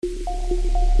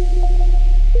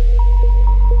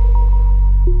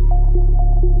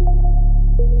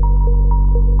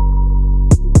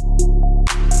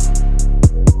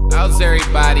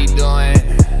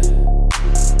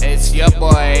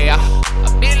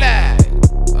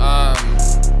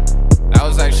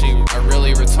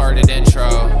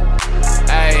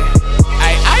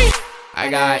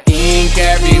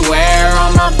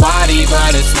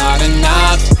but it's not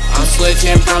enough. I'm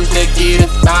switching from thicky to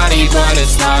thotty, but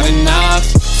it's not enough.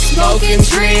 Smoking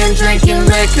tree and drinking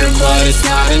liquor, but it's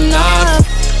not enough.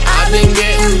 I've been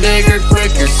getting bigger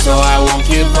quicker, so I won't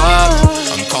give up.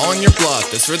 I'm calling your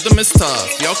bluff, this rhythm is tough.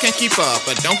 Y'all can't keep up,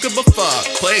 I don't give a fuck.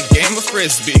 Play a game of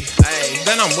frisbee, ayy.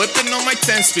 Then I'm whipping on my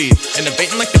 10-speed,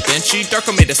 innovating like Da Vinci.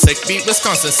 Darko made a sick beat,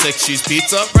 Wisconsin 6 cheese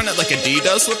pizza. Run it like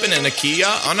Adidas, whipping in a Kia,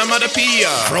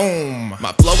 onomatopoeia. Vroom.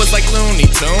 My flow is like Looney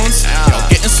Tunes, y'all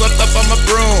getting swept up on my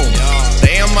broom.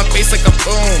 They on my face like a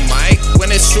boom, Mike. When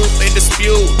it's truth, they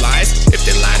dispute lies. If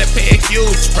they lie, they pay a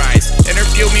huge price.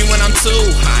 Interview me when I'm too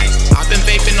high. I've been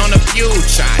vaping on a few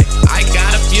chai. I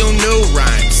got a few new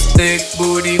rhymes. Thick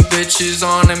booty bitches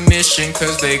on a mission,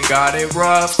 cause they got it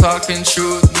rough. Talking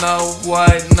truth, no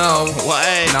what, no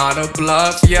What? not a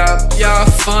bluff. Yeah,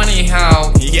 funny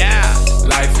how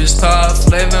life is tough.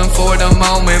 Living for the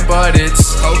moment, but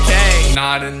it's Okay.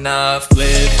 not enough.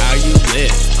 Live how you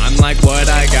live. I'm like what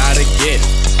I gotta get.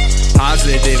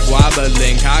 Positive,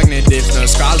 wobbling, cognitive, no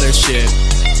scholarship.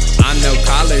 I'm no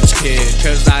college kid,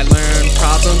 cause I learned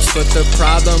problems, but the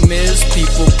problem is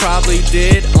people probably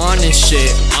did honest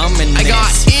shit. I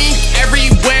got ink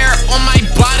everywhere on my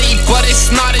body, but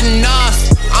it's not enough.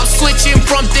 I'm switching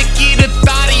from thicky to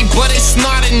thotty, but it's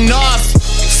not enough.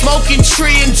 Smoking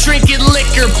tree and drinking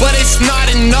liquor, but it's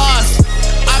not enough.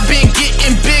 I've been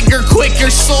getting bigger quicker,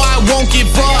 so I won't give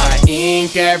up. Got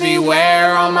ink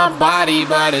everywhere on my body,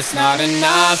 but it's not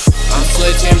enough. I'm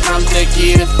switching from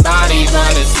thicky to thotty,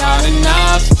 but it's not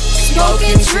enough.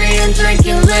 Smoking tree and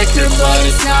drinking liquor, but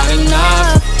it's not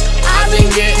enough. I've been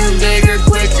getting bigger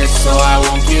quicker, so I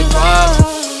won't give up.